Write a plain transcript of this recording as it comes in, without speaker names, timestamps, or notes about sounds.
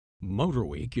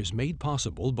MotorWeek is made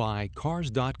possible by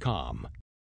Cars.com.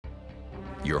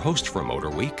 Your host for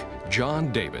MotorWeek,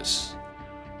 John Davis.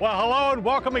 Well, hello and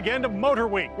welcome again to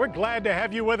MotorWeek. We're glad to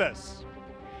have you with us.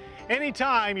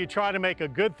 Anytime you try to make a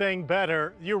good thing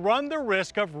better, you run the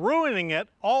risk of ruining it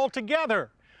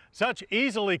altogether. Such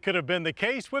easily could have been the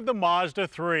case with the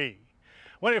Mazda3.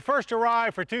 When it first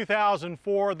arrived for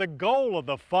 2004, the goal of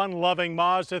the fun-loving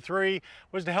Mazda3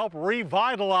 was to help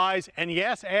revitalize and,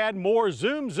 yes, add more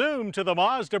zoom to the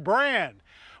Mazda brand.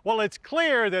 Well, it's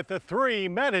clear that the 3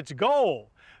 met its goal.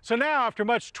 So now, after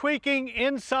much tweaking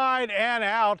inside and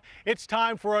out, it's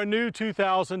time for a new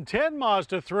 2010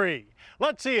 Mazda 3.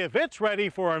 Let's see if it's ready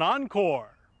for an encore.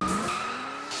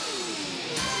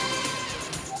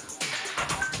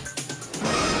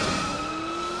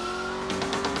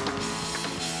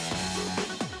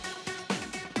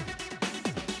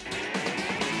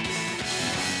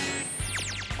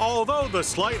 Although the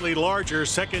slightly larger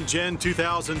second-gen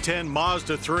 2010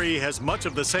 Mazda 3 has much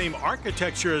of the same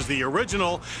architecture as the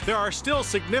original, there are still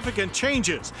significant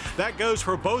changes. That goes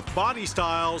for both body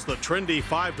styles, the trendy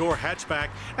 5-door hatchback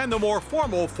and the more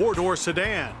formal 4-door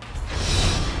sedan.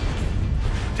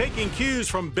 Taking cues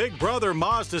from big brother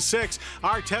Mazda 6,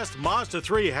 our test Mazda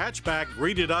 3 hatchback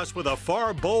greeted us with a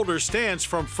far bolder stance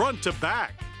from front to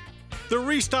back. The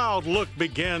restyled look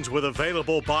begins with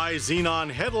available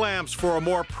bi-xenon headlamps for a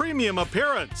more premium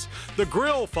appearance. The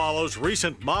grille follows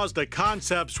recent Mazda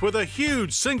concepts with a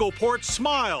huge single-port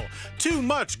smile. Too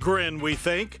much grin, we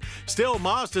think. Still,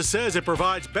 Mazda says it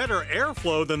provides better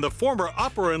airflow than the former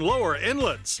upper and lower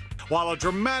inlets, while a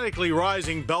dramatically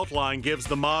rising beltline gives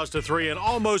the Mazda 3 an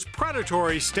almost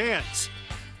predatory stance.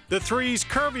 The 3's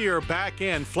curvier back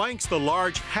end flanks the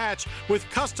large hatch with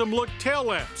custom-look tail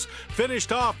lamps,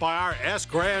 finished off by our S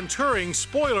Grand Touring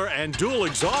spoiler and dual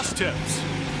exhaust tips.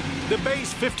 The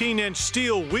base 15-inch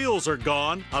steel wheels are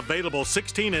gone. Available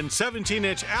 16 and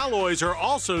 17-inch alloys are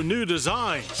also new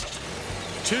designs.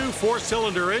 2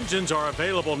 4-cylinder engines are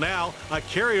available now, a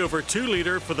carryover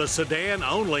 2-liter for the sedan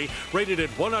only, rated at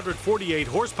 148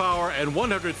 horsepower and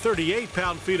 138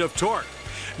 pound-feet of torque.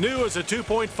 New is a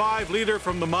 2.5-liter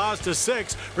from the Mazda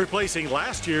 6, replacing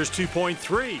last year's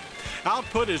 2.3.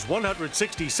 Output is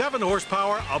 167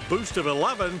 horsepower, a boost of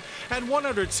 11, and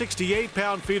 168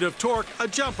 pound-feet of torque, a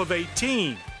jump of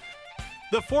 18.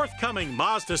 The forthcoming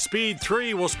Mazda Speed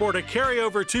 3 will sport a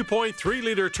carryover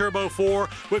 2.3-liter Turbo 4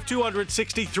 with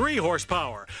 263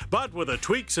 horsepower, but with a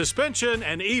tweaked suspension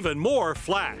and even more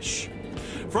flash.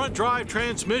 Front drive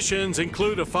transmissions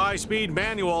include a 5-speed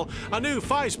manual, a new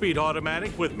 5-speed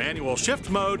automatic with manual shift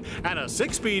mode, and a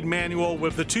 6-speed manual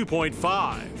with the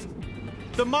 2.5.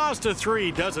 The Mazda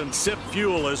 3 doesn't sip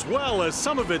fuel as well as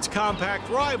some of its compact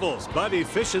rivals, but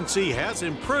efficiency has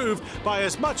improved by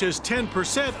as much as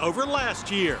 10% over last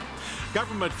year.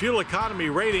 Government fuel economy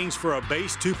ratings for a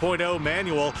base 2.0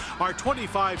 manual are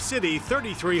 25 city,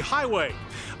 33 highway.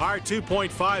 Our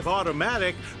 2.5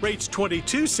 automatic rates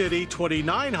 22 city,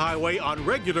 29 highway on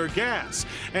regular gas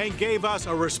and gave us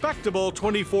a respectable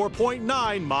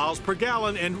 24.9 miles per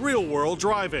gallon in real-world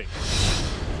driving.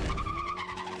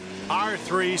 Our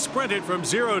 3 sprinted from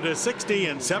 0 to 60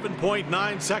 in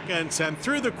 7.9 seconds and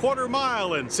through the quarter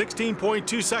mile in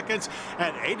 16.2 seconds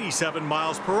at 87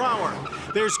 miles per hour.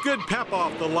 There's good pep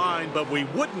off the line, but we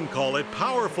wouldn't call it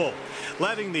powerful.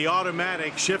 Letting the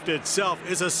automatic shift itself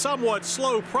is a somewhat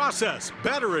slow process,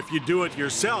 better if you do it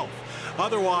yourself.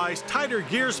 Otherwise, tighter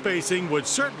gear spacing would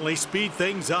certainly speed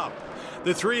things up.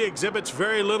 The 3 exhibits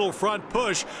very little front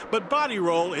push, but body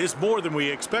roll is more than we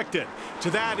expected.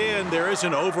 To that end, there is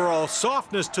an overall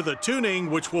softness to the tuning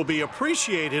which will be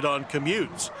appreciated on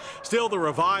commutes. Still, the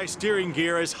revised steering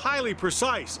gear is highly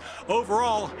precise.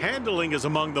 Overall, handling is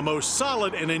among the most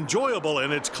solid and enjoyable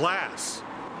in its class.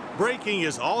 Braking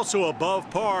is also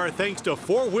above par thanks to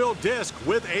 4-wheel disc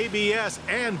with ABS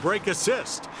and brake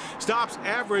assist. Stops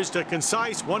averaged a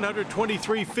concise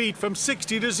 123 feet from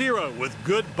 60 to 0 with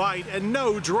good bite and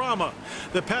no drama.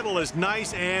 The pedal is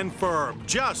nice and firm,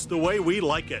 just the way we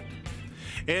like it.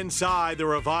 Inside, the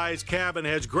revised cabin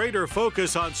has greater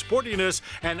focus on sportiness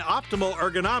and optimal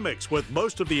ergonomics, with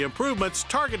most of the improvements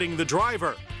targeting the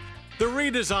driver. The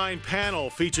redesigned panel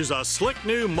features a slick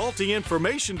new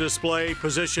multi-information display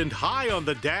positioned high on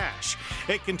the dash.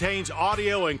 It contains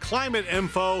audio and climate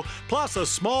info, plus a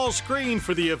small screen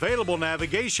for the available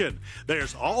navigation.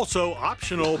 There's also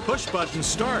optional push-button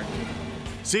start.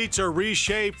 Seats are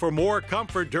reshaped for more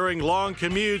comfort during long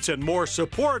commutes and more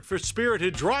support for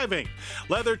spirited driving.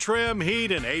 Leather trim,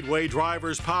 heat, and 8-way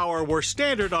driver's power were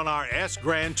standard on our S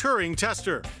Grand Touring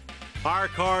tester. Our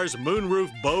car's moonroof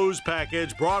Bose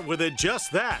package brought with it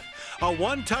just that, a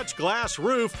one-touch glass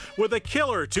roof with a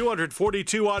killer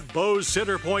 242-watt Bose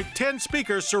Centerpoint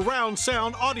 10-speaker surround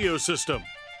sound audio system.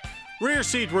 Rear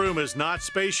seat room is not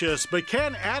spacious, but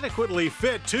can adequately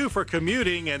fit 2 for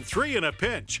commuting and 3 in a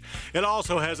pinch. It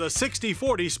also has a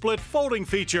 60-40 split folding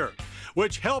feature,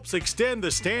 which helps extend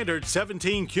the standard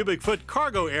 17 cubic foot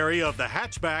cargo area of the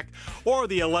hatchback or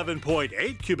the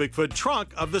 11.8 cubic foot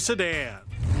trunk of the sedan.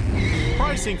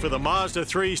 Pricing for the Mazda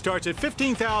 3 starts at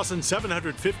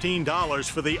 $15,715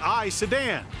 for the I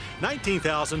sedan,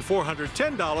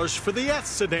 $19,410 for the S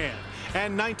sedan,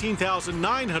 and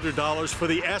 $19,900 for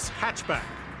the S hatchback.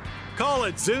 Call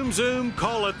it Zoom Zoom,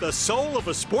 call it the soul of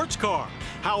a sports car.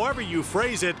 However you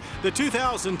phrase it, the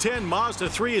 2010 Mazda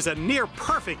 3 is a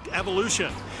near-perfect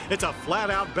evolution. It's a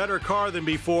flat-out better car than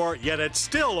before, yet it's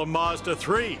still a Mazda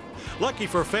 3. Lucky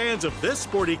for fans of this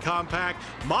sporty compact,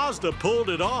 Mazda pulled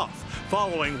it off,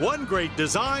 following one great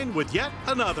design with yet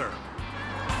another.